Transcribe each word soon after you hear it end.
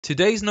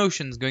Today's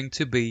notion is going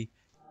to be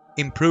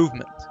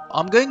improvement.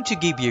 I'm going to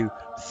give you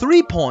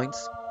 3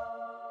 points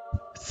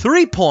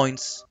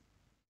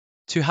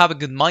to have a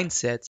good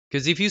mindset,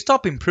 because if you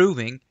stop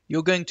improving,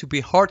 you're going to be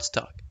hard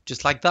stuck,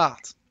 just like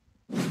that.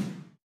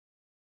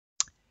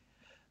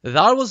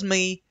 That was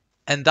me,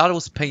 and that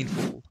was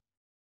painful.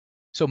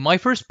 So my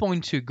first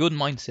point to good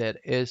mindset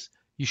is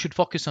you should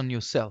focus on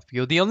yourself.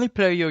 You're the only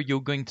player you're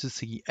going to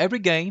see every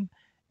game,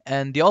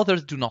 and the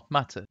others do not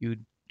matter. You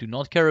do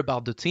not care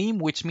about the team,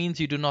 which means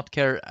you do not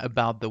care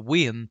about the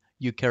win.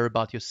 You care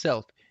about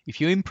yourself.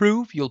 If you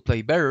improve, you'll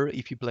play better.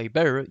 If you play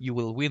better, you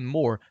will win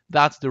more.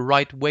 That's the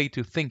right way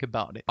to think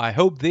about it. I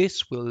hope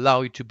this will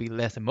allow you to be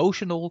less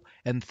emotional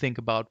and think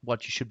about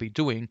what you should be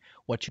doing,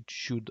 what you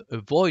should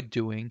avoid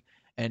doing,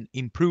 and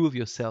improve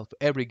yourself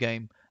every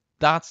game.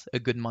 That's a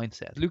good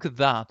mindset. Look at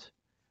that.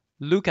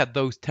 Look at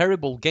those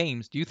terrible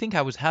games. Do you think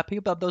I was happy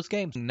about those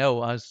games?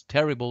 No, I was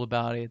terrible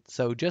about it.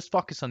 So just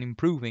focus on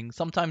improving.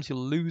 Sometimes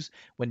you'll lose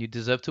when you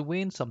deserve to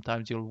win.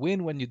 Sometimes you'll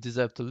win when you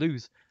deserve to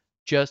lose.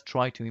 Just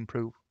try to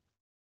improve.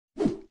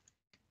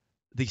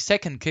 The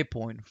second key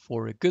point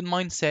for a good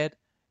mindset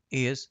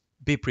is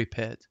be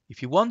prepared.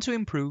 If you want to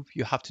improve,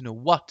 you have to know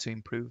what to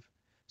improve.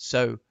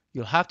 So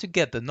you'll have to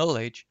get the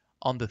knowledge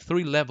on the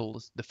 3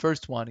 levels. The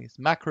first one is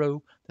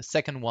macro, the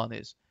second one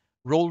is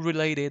role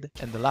related,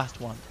 and the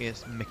last one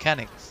is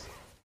mechanics.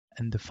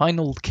 And the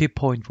final key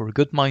point for a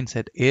good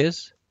mindset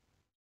is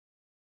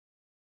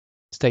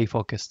stay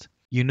focused.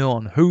 You know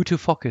on who to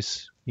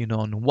focus, you know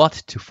on what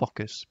to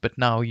focus, but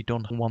now you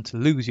don't want to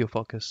lose your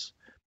focus.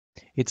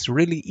 It's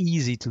really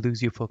easy to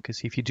lose your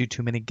focus if you do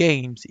too many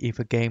games, if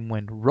a game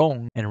went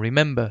wrong. And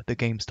remember, the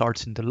game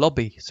starts in the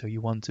lobby, so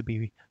you want to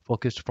be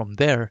focused from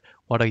there.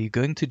 What are you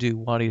going to do?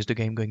 What is the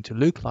game going to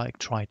look like?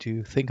 Try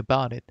to think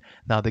about it.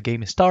 Now the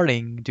game is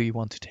starting. Do you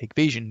want to take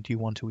vision? Do you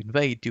want to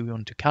invade? Do you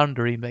want to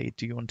counter invade?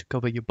 Do you want to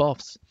cover your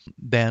buffs?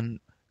 Then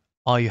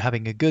are you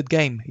having a good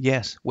game?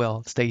 Yes.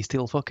 Well, stay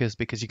still focused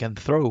because you can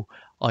throw.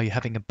 Are you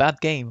having a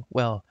bad game?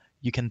 Well,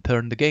 you can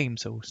turn the game,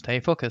 so stay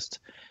focused.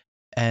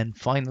 And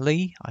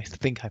finally, I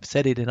think I've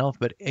said it enough,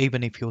 but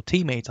even if your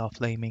teammates are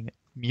flaming,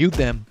 mute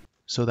them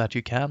so that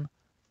you can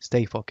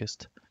stay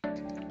focused.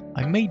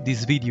 I made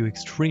this video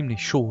extremely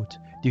short.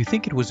 Do you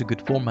think it was a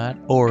good format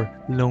or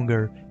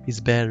longer is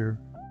better?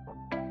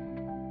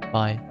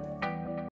 Bye.